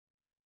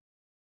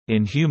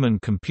In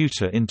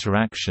human-computer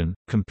interaction,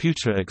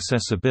 computer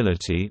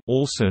accessibility,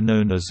 also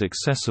known as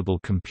accessible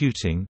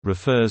computing,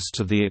 refers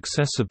to the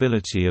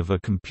accessibility of a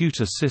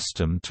computer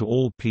system to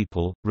all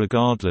people,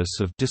 regardless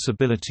of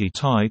disability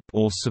type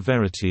or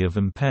severity of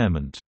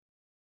impairment.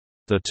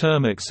 The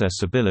term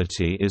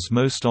accessibility is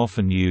most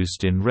often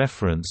used in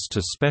reference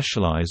to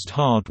specialized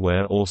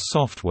hardware or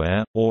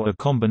software, or a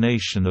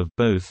combination of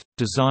both,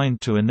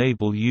 designed to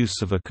enable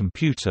use of a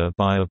computer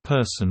by a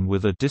person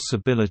with a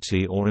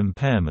disability or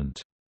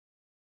impairment.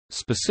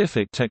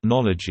 Specific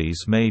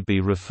technologies may be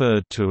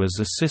referred to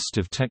as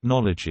assistive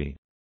technology.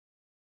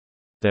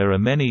 There are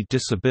many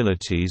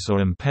disabilities or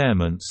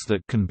impairments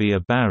that can be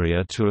a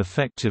barrier to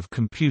effective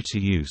computer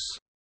use.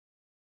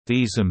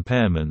 These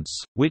impairments,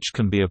 which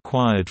can be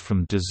acquired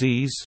from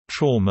disease,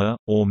 trauma,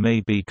 or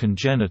may be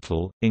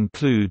congenital,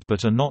 include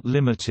but are not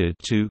limited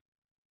to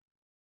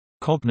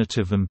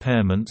cognitive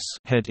impairments,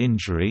 head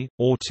injury,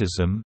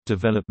 autism,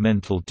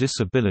 developmental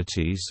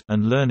disabilities,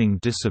 and learning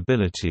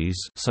disabilities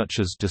such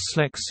as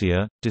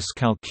dyslexia,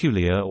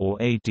 dyscalculia or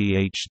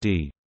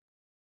ADHD.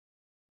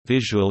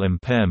 Visual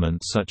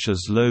impairment such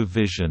as low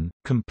vision,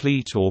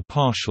 complete or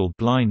partial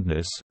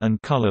blindness,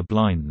 and color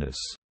blindness.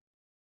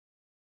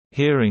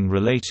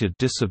 Hearing-related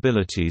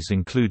disabilities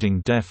including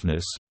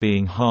deafness,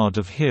 being hard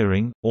of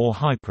hearing, or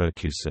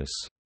hyperacusis.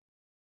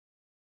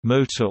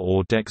 Motor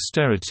or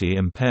dexterity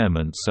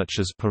impairment such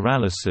as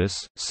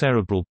paralysis,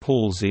 cerebral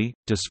palsy,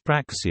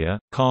 dyspraxia,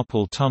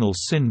 carpal tunnel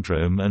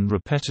syndrome and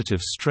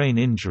repetitive strain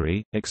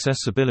injury.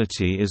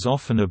 Accessibility is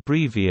often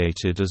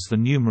abbreviated as the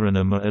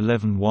numeronym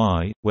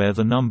 11Y, where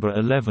the number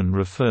 11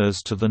 refers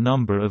to the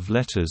number of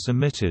letters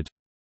omitted.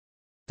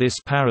 This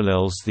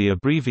parallels the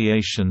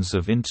abbreviations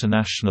of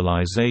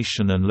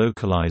internationalization and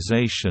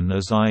localization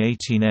as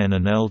I-18N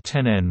and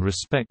L-10N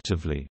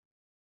respectively.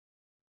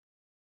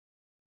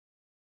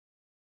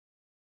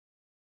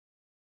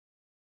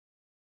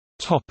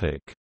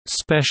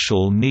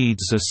 Special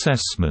needs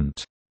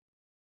assessment.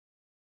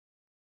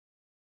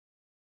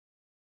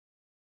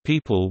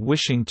 People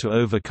wishing to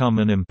overcome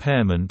an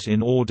impairment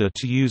in order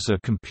to use a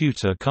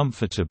computer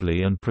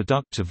comfortably and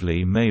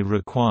productively may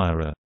require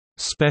a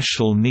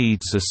special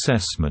needs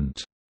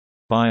assessment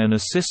by an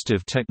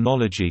assistive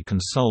technology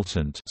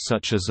consultant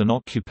such as an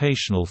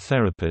occupational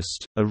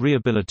therapist, a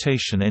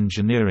rehabilitation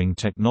engineering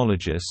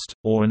technologist,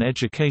 or an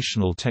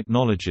educational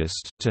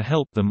technologist, to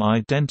help them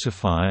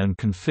identify and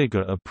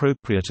configure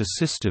appropriate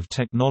assistive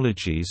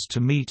technologies to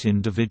meet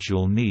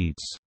individual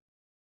needs.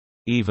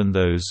 Even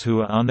those who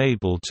are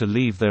unable to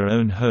leave their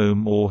own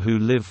home or who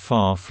live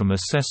far from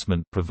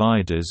assessment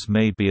providers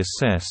may be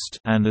assessed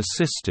and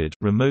assisted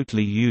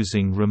remotely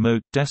using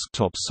remote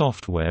desktop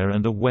software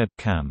and a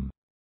webcam.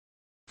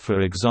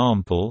 For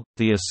example,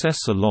 the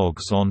assessor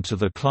logs onto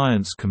the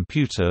client's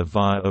computer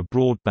via a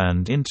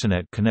broadband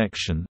internet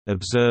connection,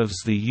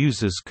 observes the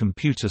user's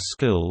computer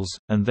skills,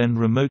 and then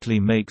remotely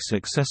makes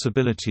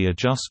accessibility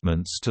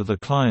adjustments to the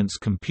client's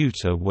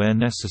computer where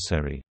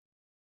necessary.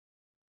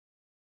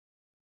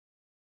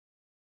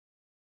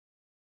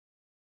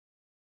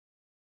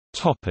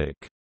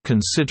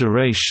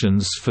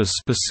 Considerations for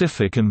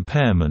specific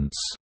impairments.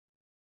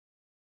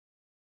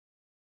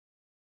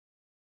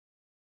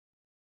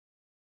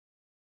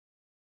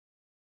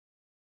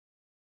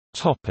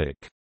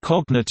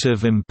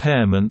 Cognitive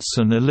impairments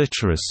and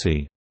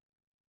illiteracy.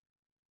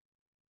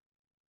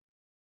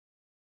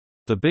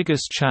 The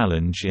biggest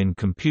challenge in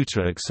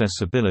computer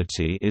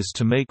accessibility is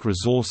to make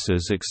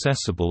resources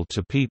accessible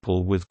to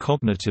people with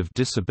cognitive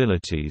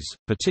disabilities,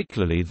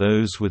 particularly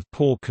those with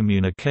poor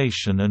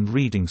communication and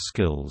reading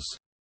skills.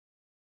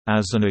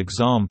 As an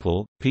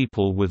example,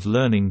 people with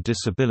learning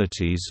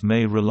disabilities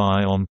may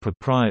rely on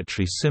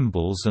proprietary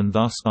symbols and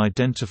thus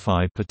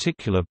identify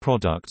particular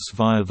products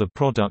via the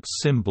product's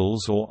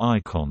symbols or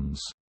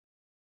icons.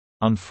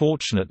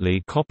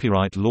 Unfortunately,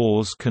 copyright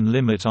laws can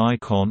limit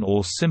icon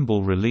or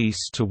symbol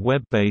release to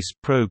web-based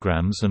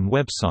programs and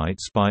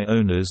websites by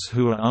owners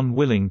who are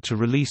unwilling to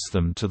release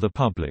them to the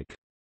public.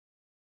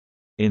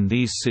 In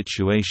these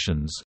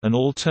situations, an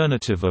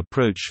alternative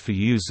approach for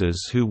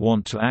users who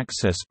want to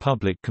access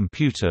public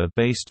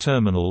computer-based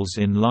terminals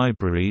in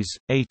libraries,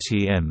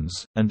 ATMs,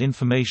 and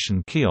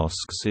information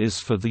kiosks is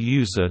for the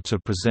user to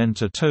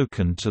present a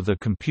token to the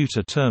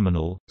computer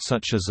terminal,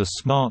 such as a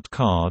smart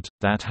card,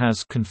 that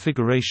has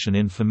configuration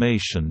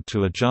information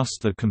to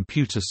adjust the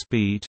computer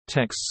speed,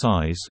 text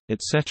size,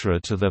 etc.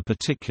 to their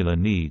particular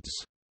needs.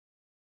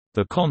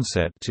 The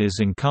concept is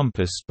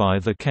encompassed by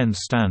the CAN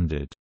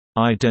standard.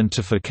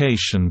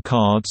 Identification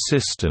Card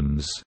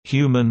Systems,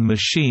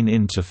 Human-Machine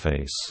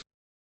Interface.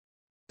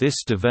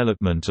 This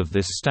development of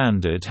this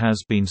standard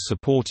has been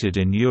supported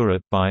in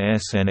Europe by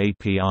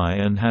SNAPI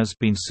and has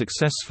been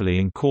successfully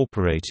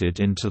incorporated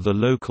into the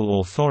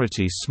Local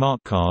Authority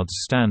Smartcards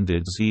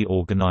Standards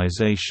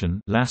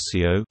E-Organization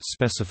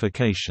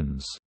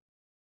specifications.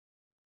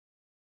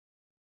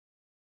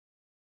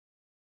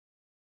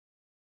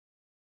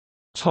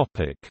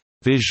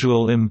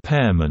 Visual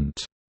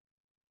impairment.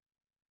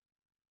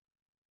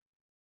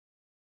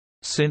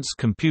 Since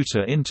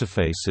computer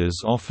interfaces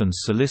often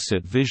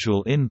solicit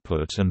visual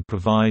input and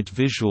provide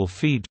visual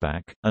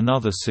feedback,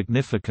 another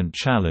significant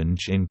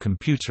challenge in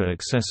computer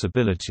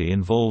accessibility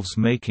involves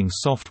making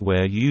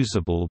software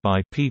usable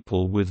by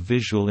people with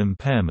visual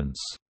impairments.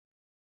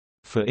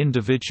 For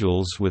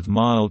individuals with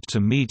mild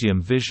to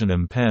medium vision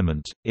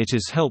impairment, it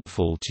is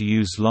helpful to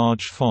use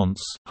large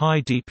fonts,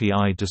 high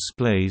DPI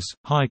displays,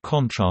 high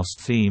contrast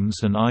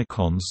themes and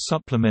icons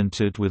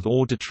supplemented with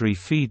auditory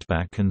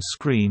feedback and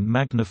screen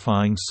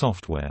magnifying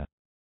software.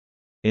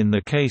 In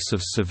the case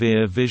of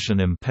severe vision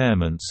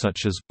impairment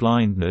such as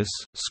blindness,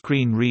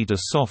 screen reader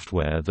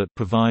software that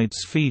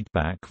provides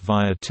feedback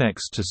via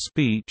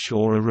text-to-speech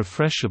or a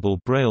refreshable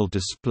braille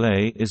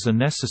display is a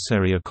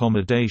necessary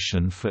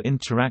accommodation for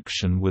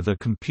interaction with a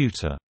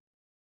computer.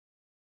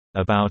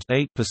 About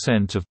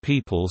 8% of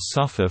people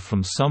suffer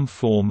from some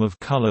form of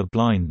color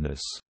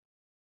blindness.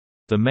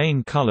 The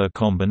main color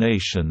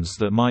combinations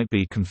that might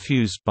be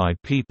confused by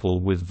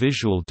people with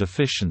visual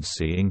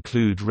deficiency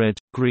include red,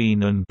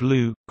 green and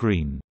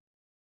blue-green.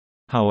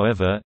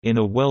 However, in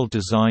a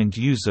well-designed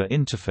user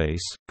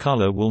interface,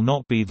 color will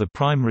not be the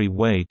primary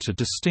way to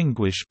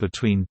distinguish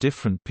between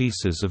different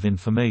pieces of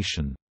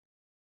information.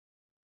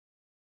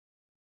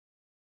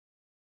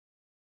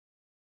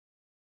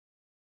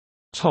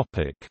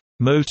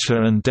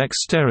 Motor and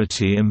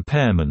dexterity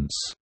impairments.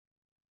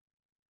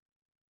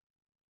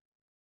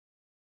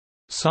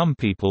 Some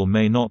people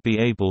may not be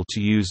able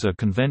to use a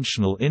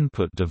conventional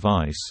input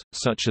device,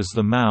 such as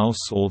the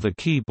mouse or the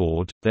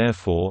keyboard,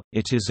 therefore,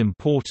 it is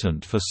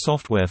important for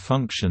software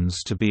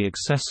functions to be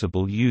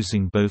accessible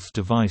using both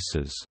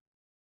devices.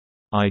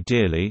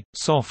 Ideally,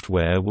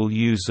 software will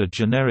use a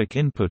generic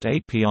input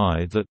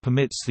API that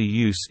permits the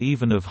use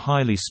even of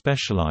highly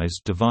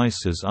specialized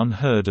devices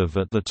unheard of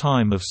at the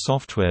time of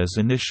software's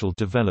initial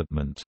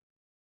development.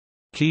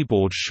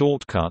 Keyboard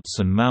shortcuts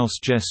and mouse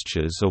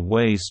gestures are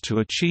ways to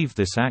achieve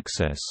this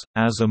access,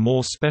 as are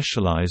more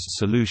specialized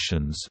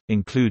solutions,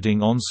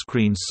 including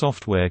on-screen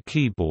software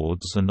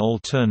keyboards and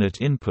alternate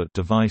input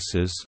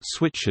devices,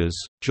 switches,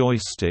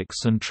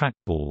 joysticks and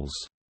trackballs.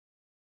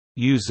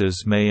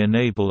 Users may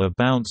enable a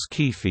bounce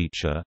key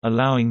feature,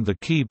 allowing the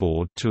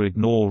keyboard to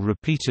ignore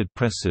repeated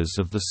presses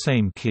of the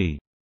same key.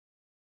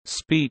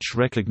 Speech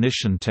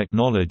recognition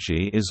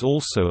technology is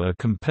also a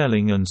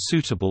compelling and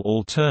suitable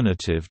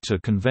alternative to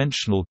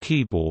conventional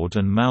keyboard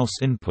and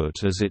mouse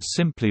input as it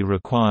simply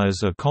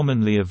requires a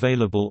commonly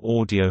available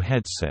audio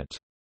headset.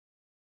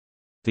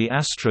 The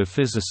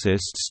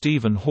astrophysicist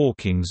Stephen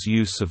Hawking's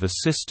use of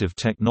assistive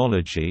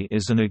technology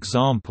is an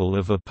example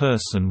of a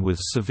person with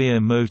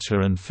severe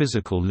motor and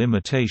physical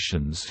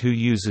limitations who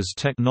uses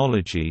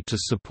technology to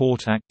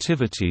support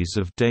activities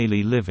of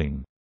daily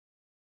living.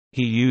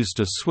 He used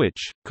a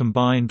switch,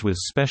 combined with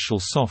special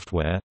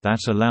software, that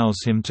allows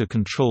him to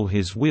control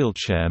his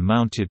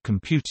wheelchair-mounted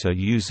computer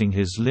using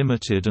his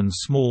limited and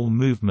small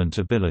movement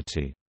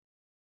ability.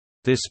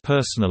 This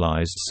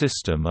personalized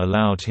system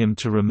allowed him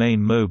to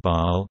remain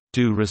mobile,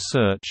 do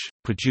research,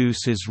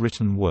 produce his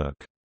written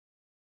work.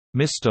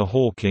 Mr.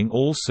 Hawking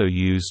also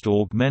used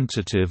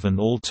augmentative and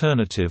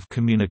alternative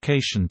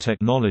communication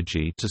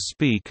technology to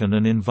speak and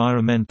an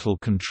environmental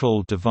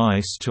control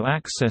device to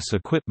access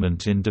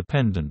equipment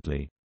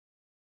independently.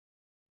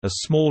 A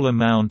small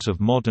amount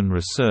of modern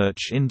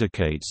research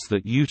indicates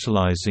that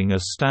utilizing a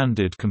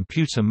standard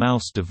computer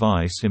mouse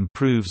device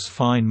improves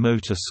fine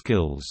motor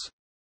skills.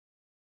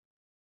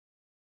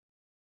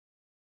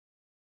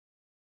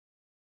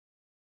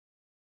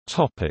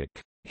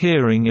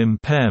 Hearing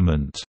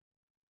impairment.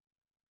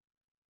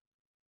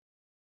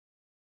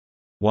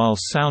 While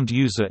sound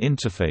user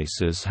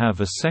interfaces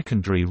have a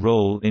secondary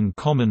role in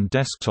common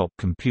desktop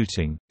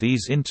computing,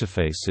 these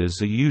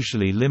interfaces are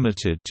usually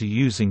limited to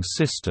using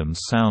system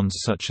sounds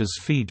such as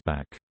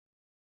feedback.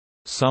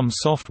 Some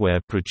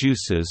software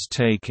producers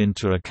take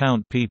into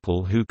account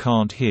people who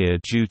can't hear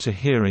due to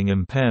hearing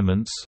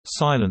impairments,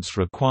 silence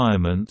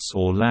requirements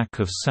or lack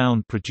of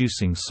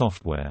sound-producing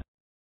software.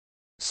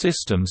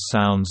 System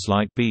sounds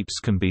like beeps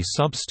can be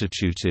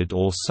substituted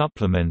or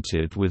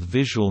supplemented with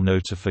visual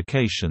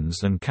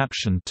notifications and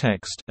captioned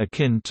text,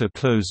 akin to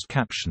closed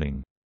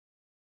captioning.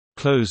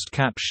 Closed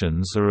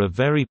captions are a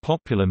very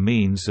popular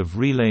means of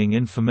relaying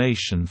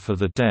information for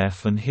the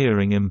deaf and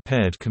hearing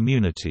impaired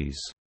communities.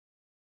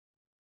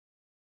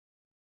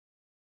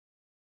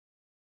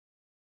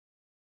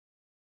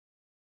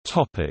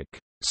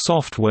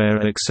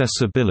 Software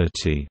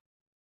accessibility.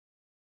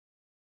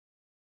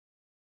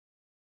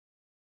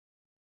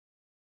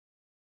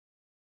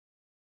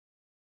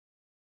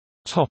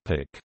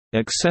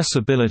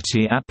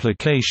 Accessibility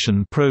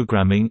application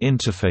programming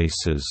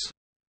interfaces.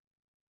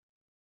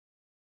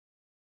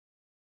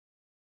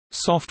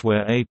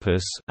 Software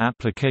APIs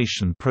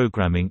application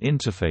programming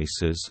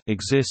interfaces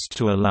exist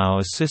to allow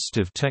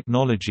assistive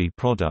technology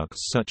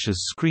products such as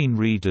screen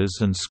readers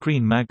and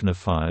screen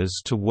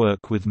magnifiers to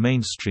work with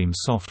mainstream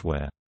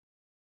software.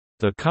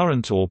 The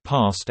current or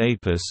past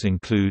APIs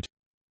include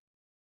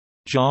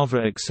Java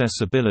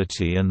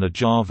Accessibility and the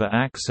Java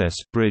Access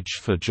Bridge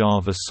for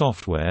Java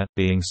software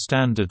being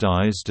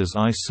standardized as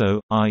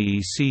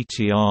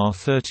ISO/IEC/TR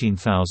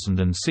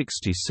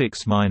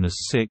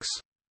 13066-6.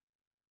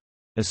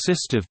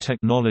 Assistive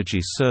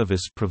Technology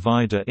Service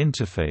Provider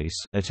Interface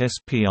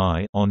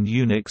 (SPI) on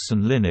Unix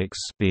and Linux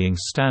being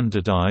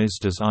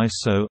standardized as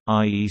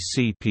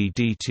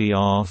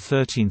ISO/IEC/PDTR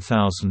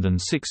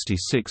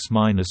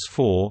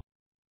 13066-4.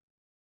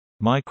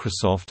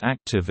 Microsoft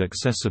Active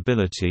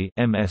Accessibility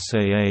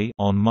 (MSAA)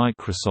 on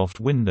Microsoft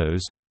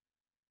Windows.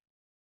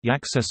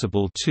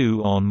 Yaccessible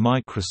 2 on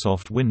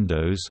Microsoft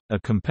Windows, a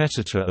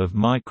competitor of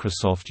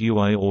Microsoft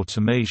UI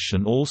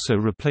Automation, also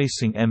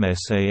replacing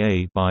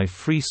MSAA by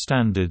Free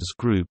Standards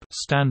Group,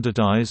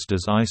 standardized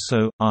as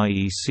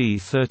ISO/IEC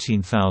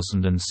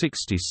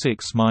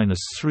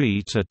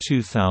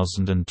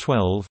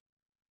 13066-3/2012.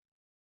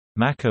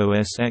 Mac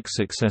OS X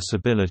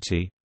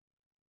Accessibility.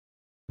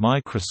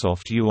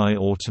 Microsoft UI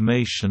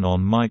Automation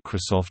on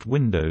Microsoft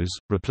Windows,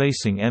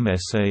 replacing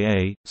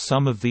MSAA.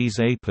 Some of these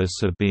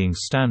APIs are being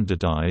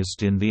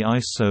standardized in the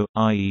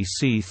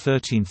ISO/IEC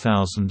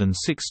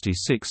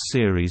 13066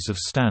 series of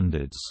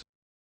standards.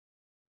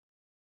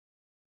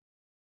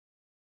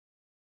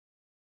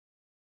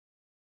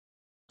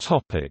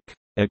 Topic: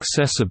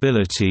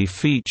 Accessibility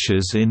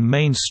features in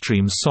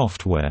mainstream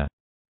software.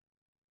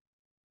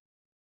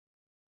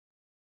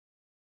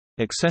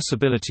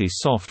 Accessibility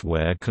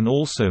software can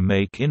also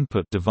make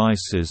input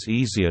devices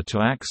easier to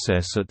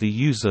access at the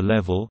user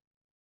level.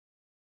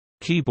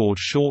 Keyboard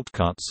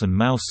shortcuts and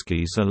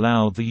mousekeys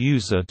allow the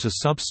user to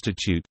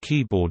substitute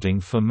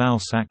keyboarding for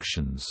mouse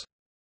actions.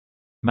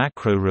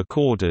 Macro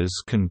recorders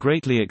can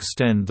greatly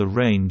extend the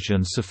range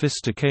and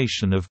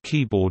sophistication of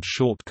keyboard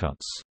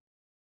shortcuts.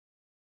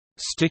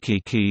 Sticky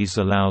keys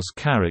allows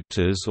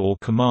characters or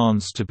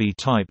commands to be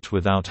typed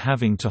without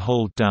having to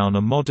hold down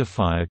a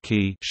modifier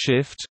key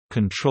Shift,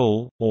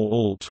 Control, or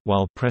Alt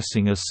while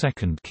pressing a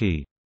second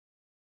key.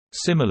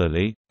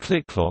 Similarly,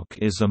 ClickLock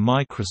is a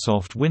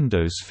Microsoft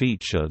Windows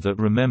feature that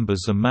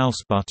remembers a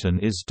mouse button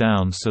is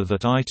down so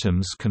that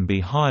items can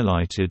be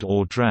highlighted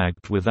or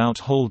dragged without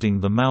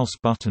holding the mouse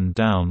button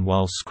down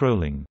while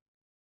scrolling.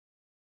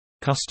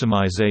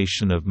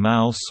 Customization of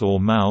mouse or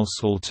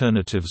mouse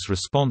alternatives,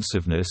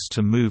 responsiveness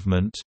to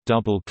movement,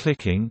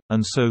 double-clicking,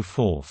 and so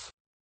forth.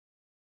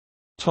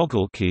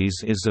 Toggle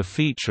keys is a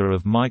feature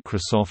of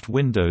Microsoft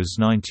Windows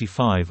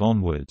 95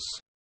 onwards.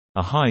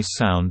 A high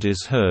sound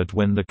is heard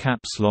when the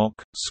caps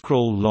lock,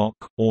 scroll lock,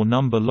 or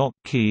number lock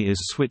key is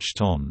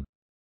switched on.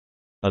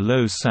 A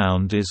low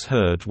sound is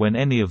heard when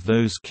any of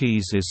those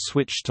keys is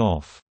switched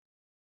off.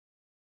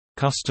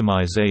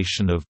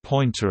 Customization of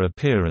pointer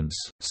appearance,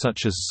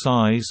 such as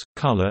size,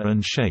 color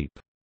and shape.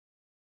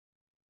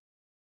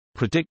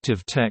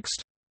 Predictive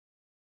text.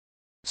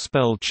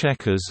 Spell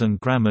checkers and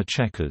grammar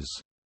checkers.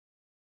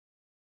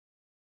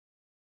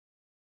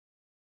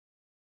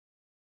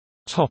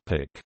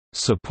 Topic: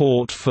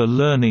 Support for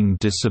learning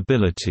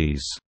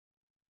disabilities.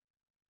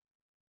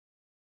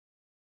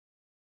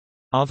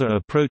 Other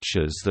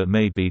approaches that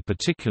may be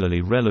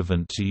particularly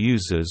relevant to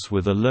users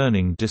with a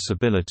learning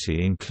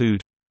disability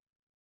include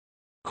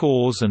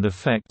cause and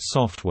effect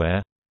software,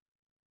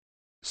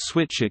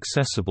 switch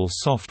accessible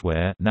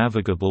software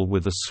navigable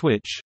with a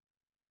switch,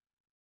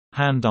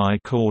 hand-eye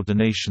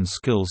coordination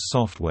skills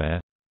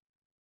software,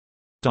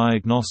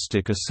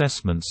 diagnostic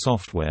assessment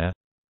software,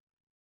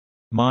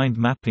 mind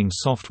mapping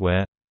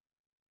software,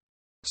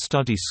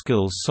 study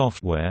skills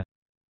software,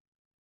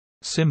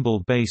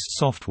 symbol-based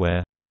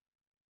software,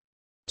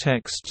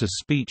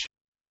 text-to-speech,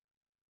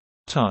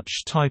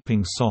 touch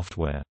typing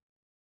software.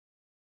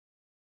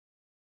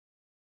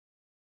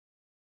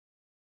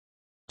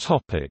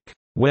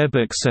 Web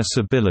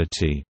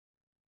accessibility.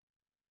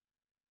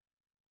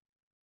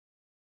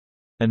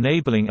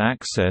 Enabling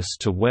access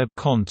to web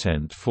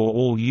content for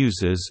all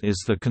users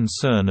is the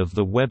concern of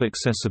the web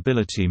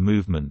accessibility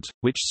movement,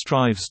 which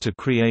strives to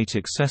create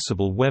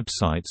accessible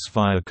websites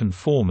via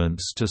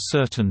conformance to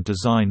certain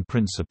design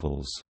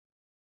principles.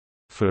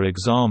 For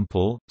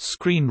example,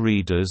 screen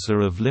readers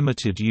are of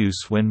limited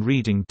use when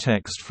reading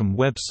text from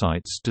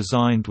websites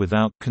designed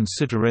without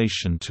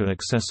consideration to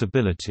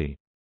accessibility.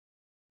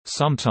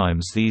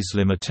 Sometimes these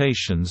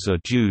limitations are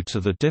due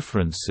to the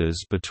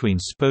differences between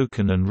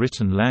spoken and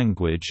written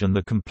language and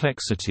the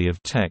complexity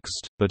of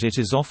text, but it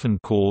is often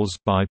caused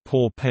by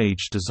poor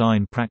page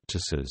design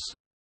practices.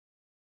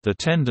 The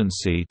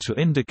tendency to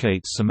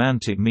indicate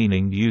semantic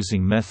meaning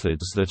using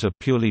methods that are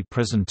purely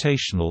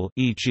presentational,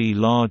 e.g.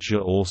 larger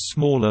or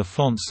smaller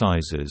font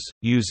sizes,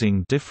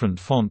 using different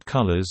font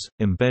colors,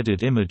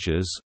 embedded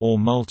images, or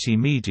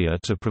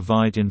multimedia to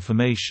provide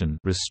information,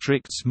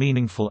 restricts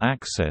meaningful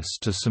access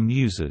to some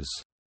users.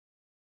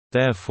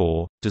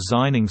 Therefore,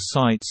 designing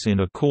sites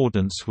in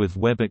accordance with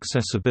web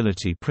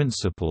accessibility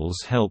principles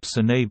helps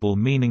enable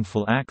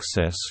meaningful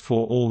access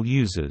for all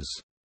users.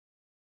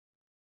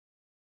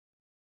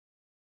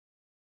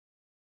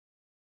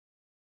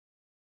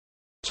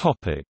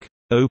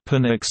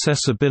 Open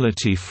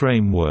accessibility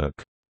framework.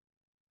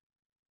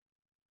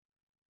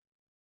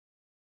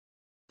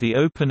 The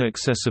Open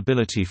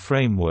Accessibility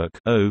Framework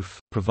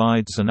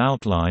provides an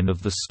outline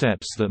of the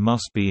steps that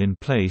must be in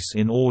place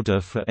in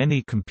order for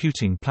any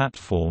computing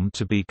platform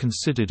to be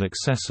considered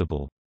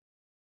accessible.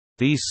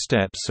 These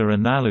steps are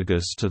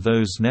analogous to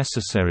those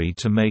necessary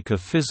to make a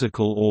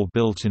physical or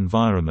built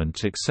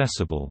environment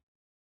accessible.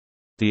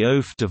 The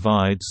OAF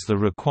divides the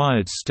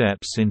required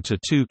steps into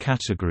two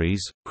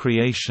categories,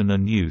 creation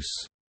and use.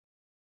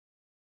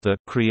 The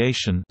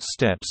creation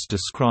steps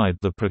describe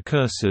the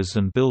precursors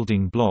and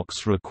building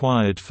blocks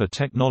required for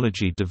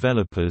technology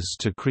developers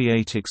to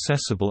create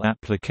accessible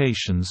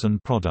applications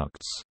and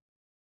products.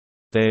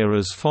 They are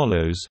as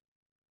follows.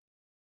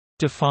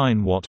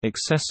 Define what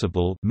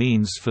accessible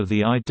means for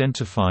the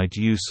identified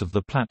use of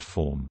the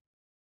platform.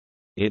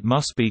 It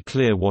must be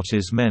clear what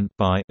is meant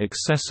by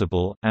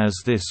accessible, as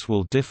this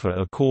will differ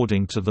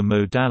according to the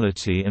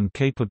modality and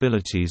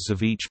capabilities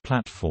of each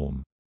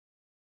platform.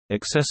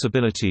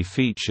 Accessibility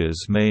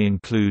features may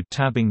include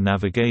tabbing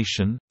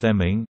navigation,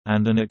 theming,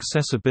 and an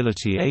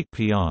accessibility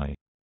API.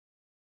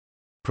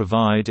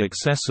 Provide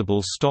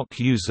accessible stock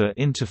user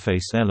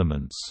interface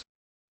elements.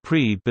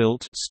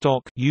 Pre-built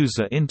stock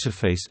user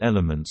interface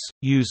elements,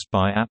 used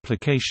by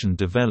application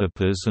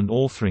developers and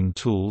authoring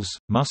tools,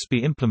 must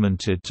be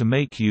implemented to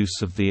make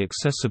use of the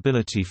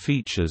accessibility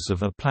features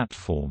of a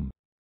platform.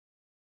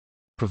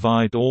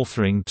 Provide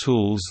authoring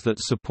tools that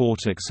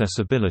support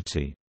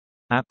accessibility.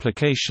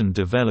 Application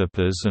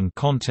developers and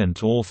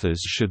content authors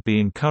should be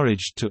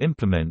encouraged to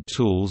implement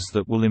tools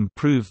that will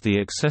improve the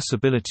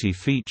accessibility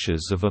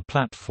features of a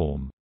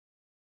platform.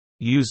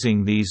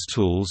 Using these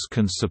tools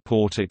can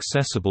support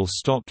accessible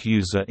stock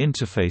user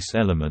interface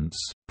elements,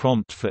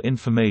 prompt for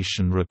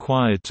information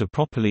required to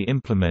properly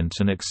implement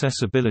an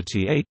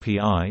accessibility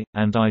API,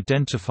 and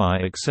identify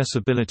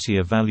accessibility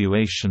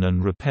evaluation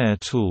and repair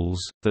tools.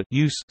 The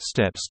use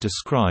steps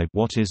describe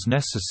what is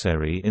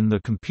necessary in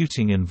the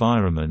computing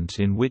environment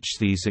in which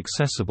these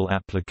accessible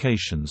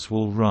applications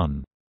will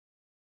run.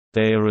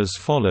 They are as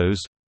follows.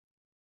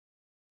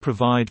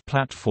 Provide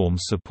platform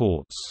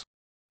supports.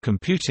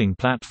 Computing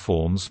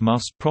platforms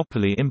must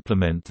properly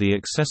implement the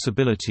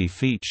accessibility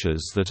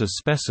features that are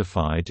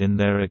specified in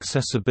their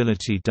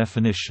accessibility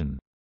definition.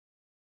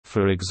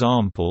 For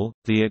example,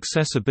 the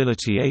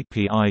accessibility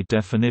API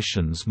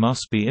definitions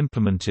must be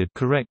implemented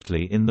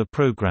correctly in the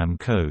program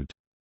code.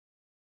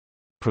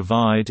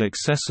 Provide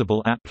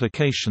accessible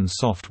application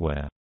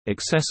software.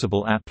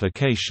 Accessible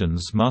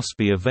applications must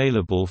be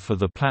available for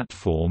the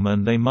platform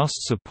and they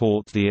must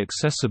support the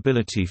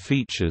accessibility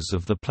features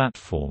of the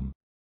platform.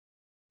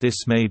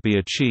 This may be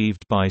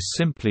achieved by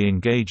simply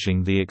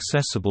engaging the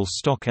accessible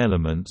stock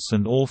elements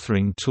and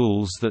authoring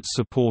tools that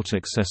support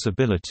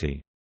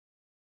accessibility.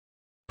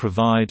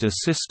 Provide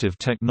assistive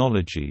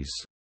technologies.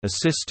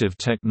 Assistive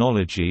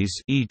technologies,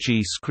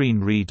 e.g.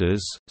 screen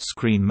readers,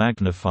 screen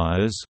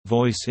magnifiers,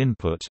 voice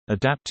input,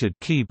 adapted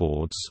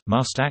keyboards,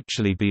 must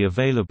actually be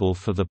available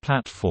for the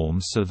platform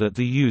so that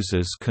the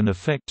users can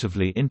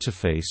effectively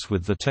interface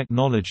with the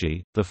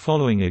technology. The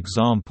following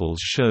examples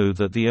show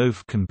that the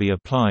OAF can be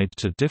applied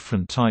to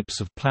different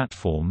types of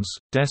platforms: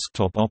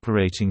 desktop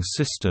operating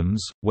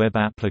systems, web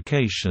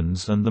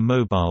applications, and the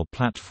mobile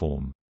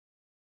platform.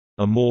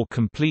 A more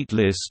complete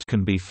list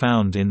can be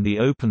found in the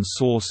Open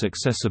Source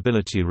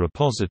Accessibility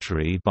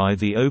Repository by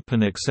the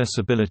Open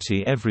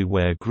Accessibility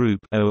Everywhere Group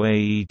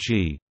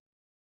 (OAEG).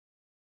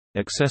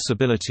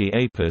 Accessibility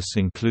APIs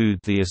include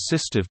the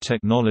Assistive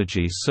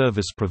Technology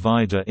Service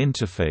Provider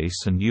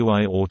Interface and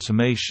UI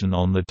automation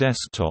on the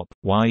desktop,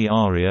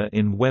 ARIA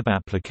in web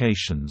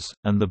applications,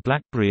 and the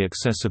BlackBerry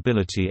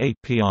Accessibility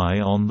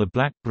API on the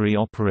BlackBerry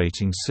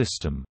operating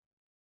system.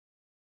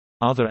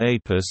 Other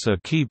APIs are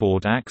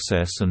keyboard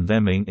access and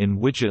theming in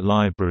widget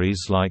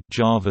libraries like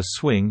Java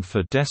Swing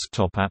for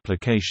desktop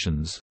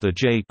applications, the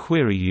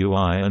jQuery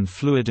UI and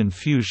Fluid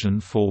Infusion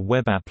for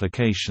web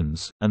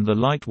applications, and the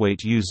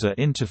Lightweight User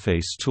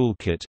Interface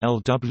Toolkit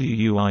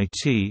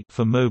 (LWUIT)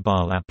 for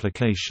mobile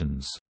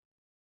applications.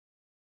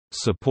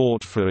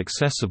 Support for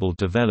accessible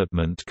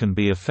development can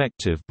be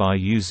effective by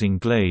using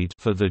Glade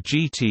for the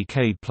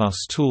GTK+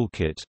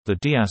 toolkit, the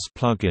DIAS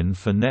plugin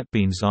for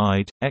NetBeans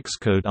IDE,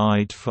 Xcode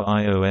IDE for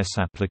iOS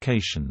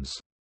applications.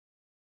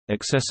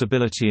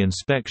 Accessibility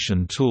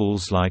inspection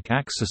tools like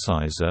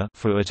Accessizer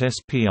for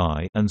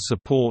 @SPI and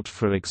support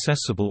for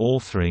accessible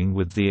authoring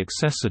with the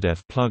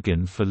Accessidef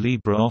plugin for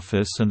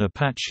LibreOffice and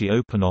Apache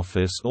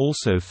OpenOffice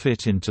also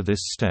fit into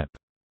this step.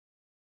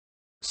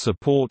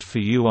 Support for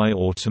UI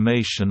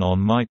automation on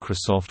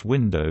Microsoft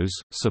Windows,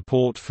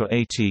 support for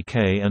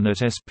ATK and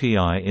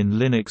 @SPI in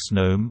Linux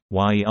GNOME,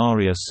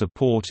 ARIA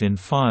support in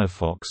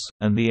Firefox,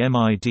 and the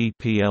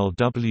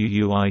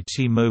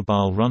MIDPLWUIT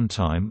mobile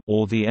runtime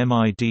or the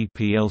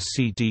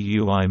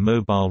MIDPLCDUI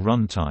mobile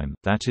runtime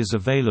that is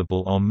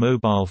available on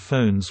mobile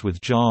phones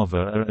with Java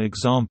are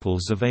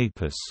examples of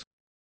APIs.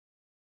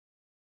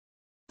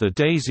 The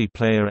Daisy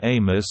Player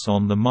Amos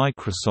on the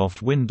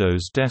Microsoft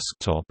Windows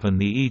desktop and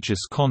the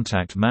Aegis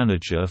Contact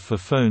Manager for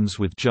phones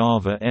with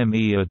Java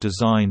ME are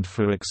designed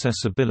for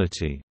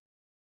accessibility.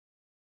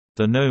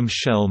 The GNOME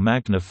Shell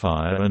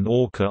Magnifier and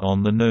Orca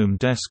on the GNOME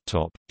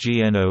Desktop,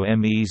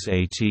 GNOME's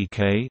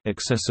ATK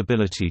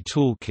Accessibility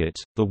Toolkit,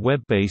 the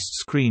web-based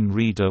screen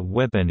reader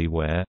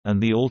WebAnywhere, and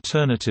the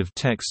alternative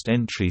text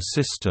entry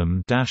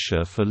system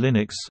Dasher for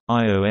Linux,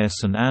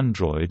 iOS and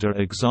Android are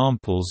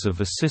examples of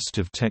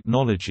assistive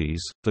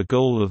technologies. The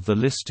goal of the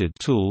listed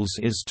tools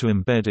is to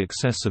embed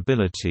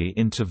accessibility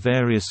into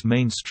various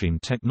mainstream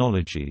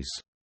technologies.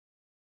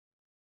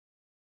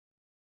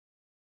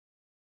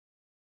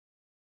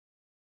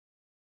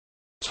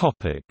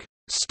 Topic: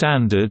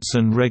 Standards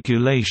and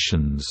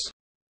regulations.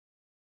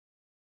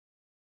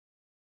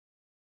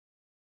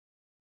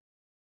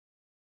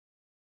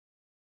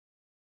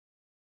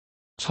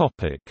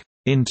 Topic: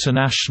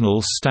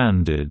 International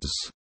standards.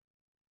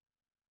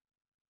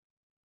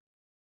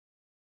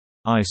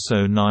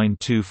 ISO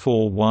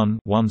 9241-171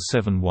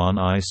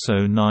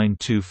 ISO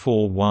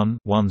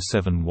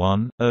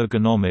 9241-171,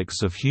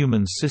 Ergonomics of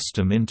Human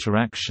System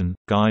Interaction,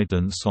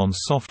 Guidance on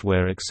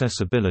Software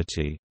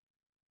Accessibility.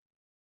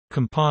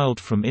 Compiled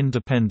from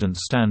independent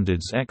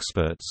standards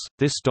experts,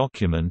 this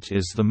document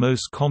is the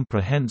most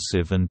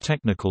comprehensive and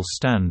technical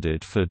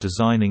standard for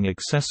designing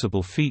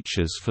accessible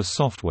features for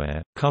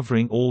software,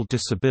 covering all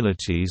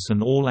disabilities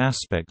and all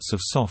aspects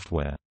of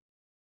software.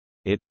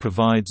 It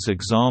provides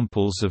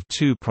examples of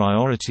 2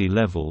 priority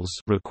levels,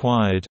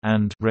 required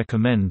and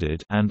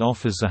recommended, and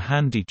offers a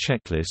handy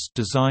checklist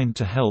designed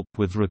to help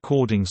with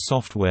recording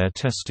software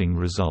testing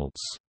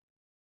results.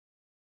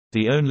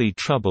 The only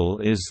trouble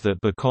is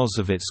that because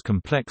of its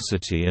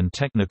complexity and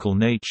technical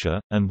nature,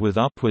 and with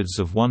upwards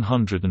of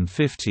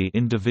 150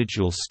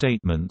 individual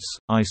statements,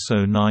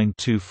 ISO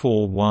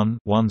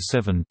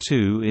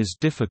 9241-172 is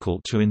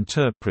difficult to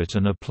interpret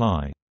and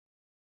apply.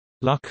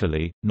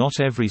 Luckily, not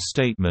every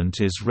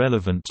statement is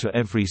relevant to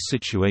every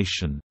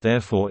situation,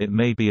 therefore it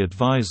may be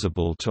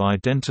advisable to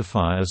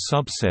identify a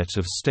subset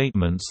of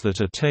statements that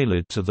are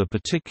tailored to the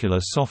particular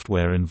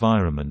software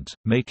environment,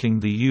 making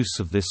the use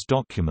of this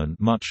document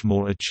much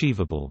more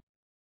achievable.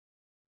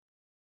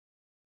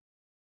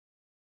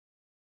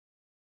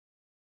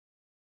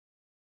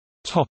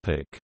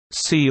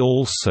 See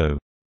also: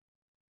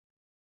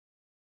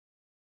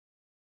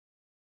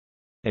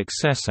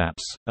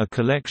 AccessApps, a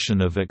collection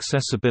of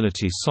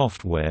accessibility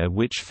software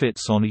which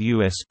fits on a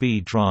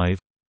USB drive.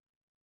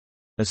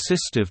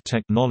 Assistive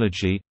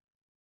technology,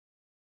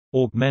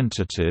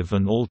 augmentative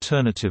and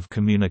alternative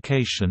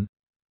communication,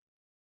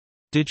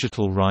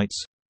 digital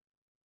rights,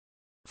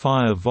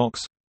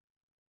 Firefox,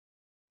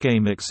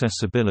 game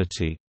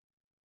accessibility,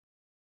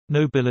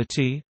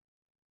 nobility,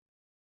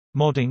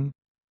 modding.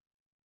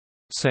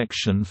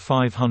 Section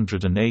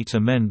 508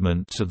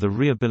 Amendment to the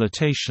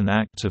Rehabilitation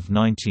Act of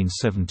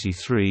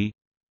 1973.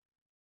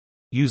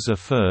 User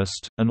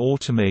First, an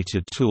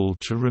automated tool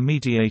to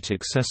remediate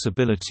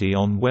accessibility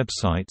on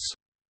websites.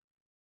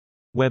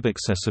 Web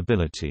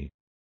accessibility